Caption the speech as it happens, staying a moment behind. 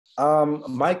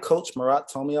My coach Marat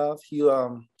Tomiev,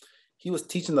 he was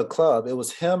teaching the club. It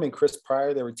was him and Chris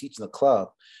Pryor. They were teaching the club.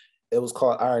 It was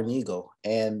called Iron Eagle,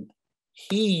 and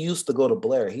he used to go to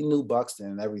Blair. He knew Buxton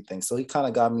and everything, so he kind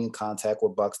of got me in contact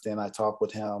with Buxton. I talked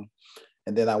with him,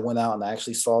 and then I went out and I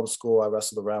actually saw the school. I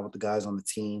wrestled around with the guys on the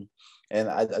team, and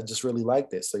I just really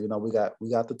liked it. So we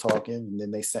got to talking, and then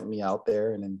they sent me out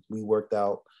there, and then we worked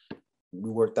out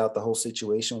the whole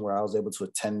situation where I was able to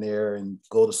attend there and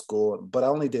go to school. But I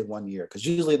only did 1 year because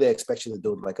usually they expect you to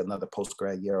do like another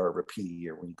post-grad year or a repeat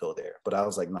year when you go there. But I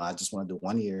was like, no, I just want to do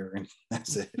 1 year and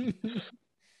that's it.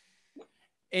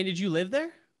 And did you live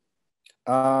there?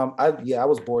 I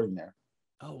was boarding there.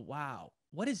 Oh, wow.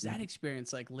 What is that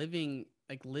experience like living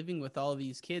with all of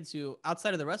these kids who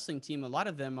outside of the wrestling team, a lot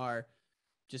of them are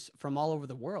just from all over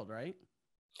the world, right?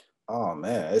 Oh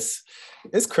man, it's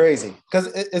crazy because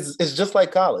it's just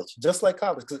like college,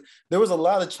 because there was a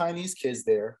lot of Chinese kids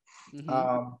there.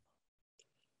 Mm-hmm.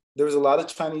 There was a lot of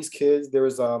Chinese kids. There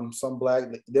was some black.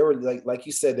 They were like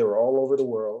you said, they were all over the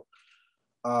world.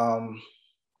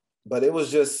 But it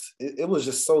was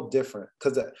just so different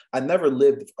because I never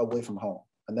lived away from home.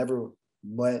 I never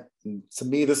went. To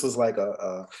me, this was like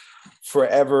a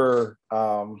forever.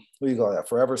 What do you call that?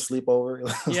 Forever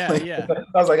sleepover. Yeah, yeah.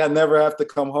 I was like, I never have to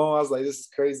come home. I was like, this is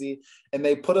crazy. And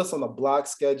they put us on a block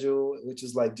schedule, which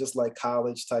is like just like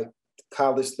college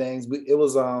things. It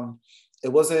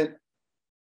wasn't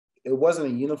a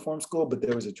uniform school, but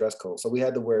there was a dress code. So we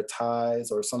had to wear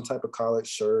ties or some type of collared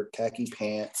shirt, khaki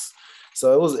pants.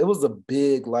 So it was a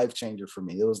big life changer for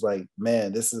me. It was like,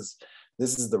 man, this is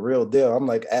the real deal. I'm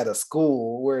like at a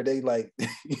school where they like,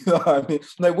 what I mean?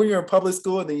 Like when you're in public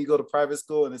school and then you go to private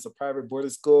school and it's a private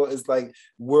boarding school, it's like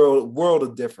world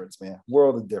of difference, man.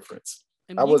 World of difference.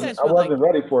 I mean, I wasn't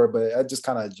ready for it, but I just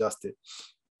kind of adjusted.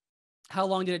 How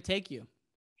long did it take you?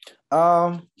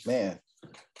 Man.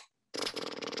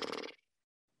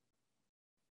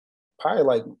 Probably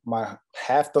like my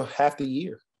half the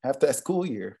year, half that school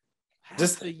year.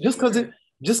 Just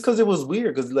because it was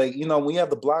weird, because like when you have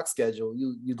the block schedule,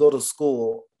 you go to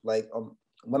school like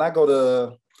when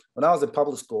I was in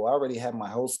public school, I already had my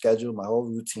whole schedule, my whole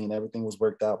routine, everything was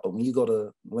worked out. But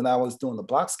when I was doing the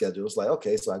block schedule, it's like,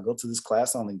 okay, so I go to this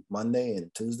class only Monday and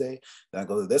Tuesday, then I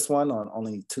go to this one on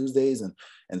only Tuesdays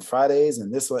and Fridays,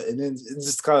 and this one, and then it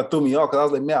just kind of threw me off because I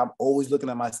was like, man, I'm always looking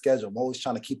at my schedule, I'm always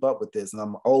trying to keep up with this, and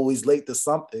I'm always late to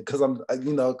something because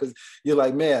because you're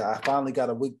like, man, I finally got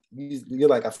a week. You're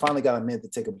like, I finally got a minute to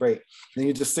take a break. Then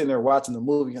you're just sitting there watching the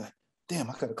movie, you're like, damn,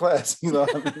 I got a class,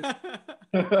 What I mean?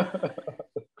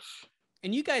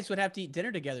 And you guys would have to eat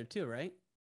dinner together too, right?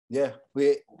 Yeah,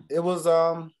 we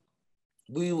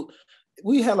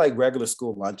had like regular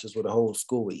school lunches where the whole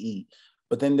school would eat,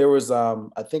 but then there was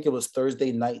I think it was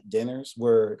Thursday night dinners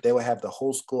where they would have the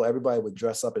whole school. Everybody would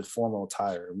dress up in formal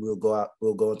attire, and we'll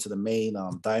go into the main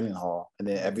dining hall, and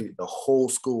then the whole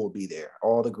school would be there,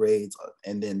 all the grades,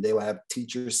 and then they would have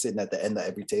teachers sitting at the end of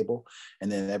every table,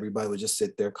 and then everybody would just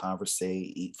sit there,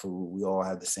 conversate, eat food. We all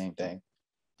had the same thing.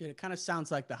 Dude, it kind of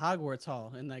sounds like the Hogwarts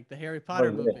Hall in like the Harry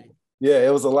Potter movie. Yeah,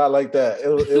 it was a lot like that. It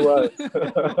was.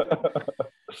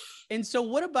 And so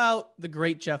what about the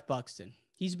great Jeff Buxton?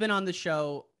 He's been on the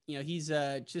show. He's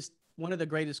just one of the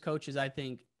greatest coaches I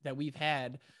think that we've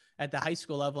had at the high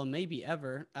school level, maybe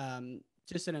ever.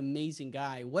 Just an amazing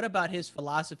guy. What about his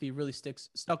philosophy really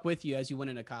stuck with you as you went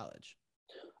into college?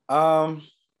 Man,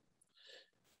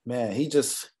 he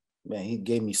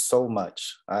gave me so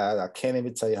much. I can't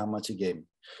even tell you how much he gave me.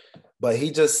 But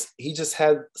he just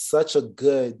had such a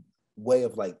good way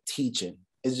of like teaching.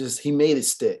 It's just, he made it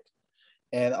stick.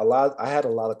 And I had a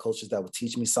lot of coaches that would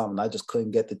teach me something. I just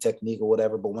couldn't get the technique or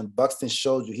whatever. But when Buxton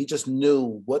showed you, he just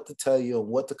knew what to tell you and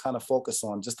what to kind of focus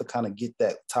on, just to kind of get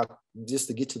that talk, just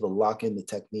to get you to lock in the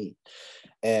technique.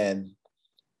 And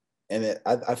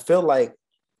I feel like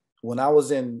when I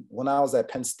was at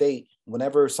Penn State,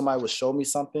 whenever somebody would show me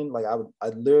something, like I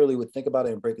literally would think about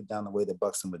it and break it down the way that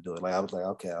Buxton would do it. Like I was like,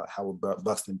 okay, how would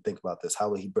Buxton think about this? How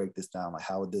would he break this down? Like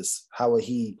how would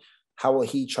he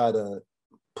try to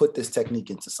put this technique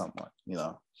into someone,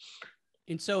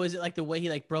 And so is it like the way he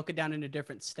like broke it down into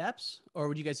different steps, or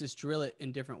would you guys just drill it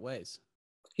in different ways?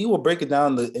 He will break it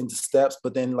down into steps,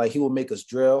 but then like he will make us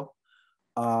drill.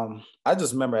 I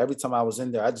just remember every time I was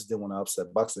in there, I just didn't want to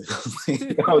upset Buxton.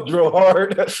 I would drill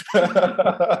hard.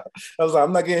 I was like,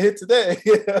 I'm not getting hit today.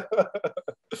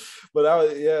 But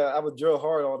I would drill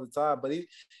hard all the time. But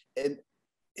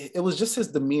it was just his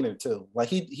demeanor too. Like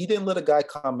he didn't let a guy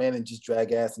come in and just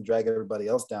drag ass and drag everybody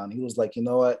else down. He was like, you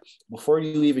know what? Before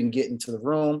you even get into the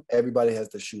room, everybody has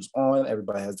their shoes on.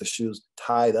 Everybody has their shoes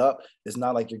tied up. It's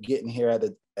not like you're getting here at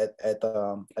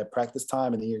at practice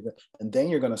time, and then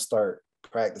you're gonna start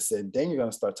practicing. Then you're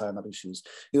gonna start tying up your shoes.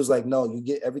 He was like, no, you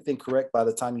get everything correct by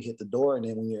the time you hit the door, and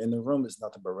then when you're in the room, it's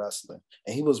nothing but wrestling.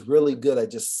 And he was really good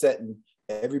at just setting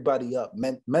everybody up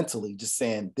mentally, just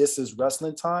saying, this is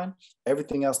wrestling time.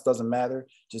 Everything else doesn't matter.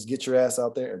 Just get your ass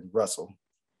out there and wrestle.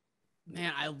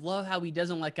 Man, I love how he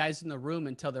doesn't let guys in the room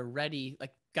until they're ready,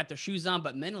 like got their shoes on,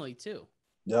 but mentally too.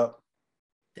 Yep.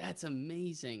 That's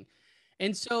amazing.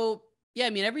 And so, yeah, I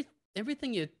mean,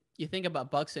 everything you think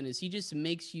about Buxton is he just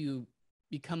makes you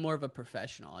become more of a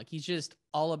professional. Like he's just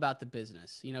all about the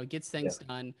business, you know, gets things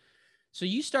done. So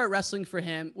you start wrestling for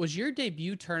him. Was your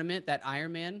debut tournament that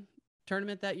Ironman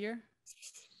tournament that year?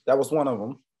 That was one of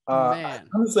them. Man.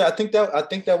 Honestly, I think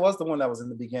that was the one that was in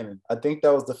the beginning. I think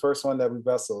that was the first one that we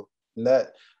wrestled. And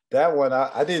that one,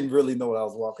 I didn't really know what I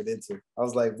was walking into. I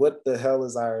was like, what the hell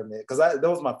is Ironman? Because that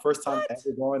was my first time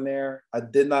ever going there. I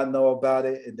did not know about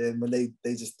it. And then when they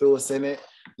just threw us in it,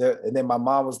 and then my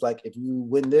mom was like, if you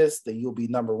win this, then you'll be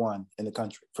 #1 in the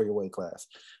country for your weight class.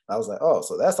 I was like, oh,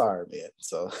 so that's Ironman.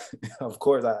 So of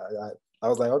course I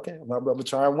was like, okay, I'm gonna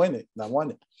try and win it. And I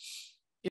won it.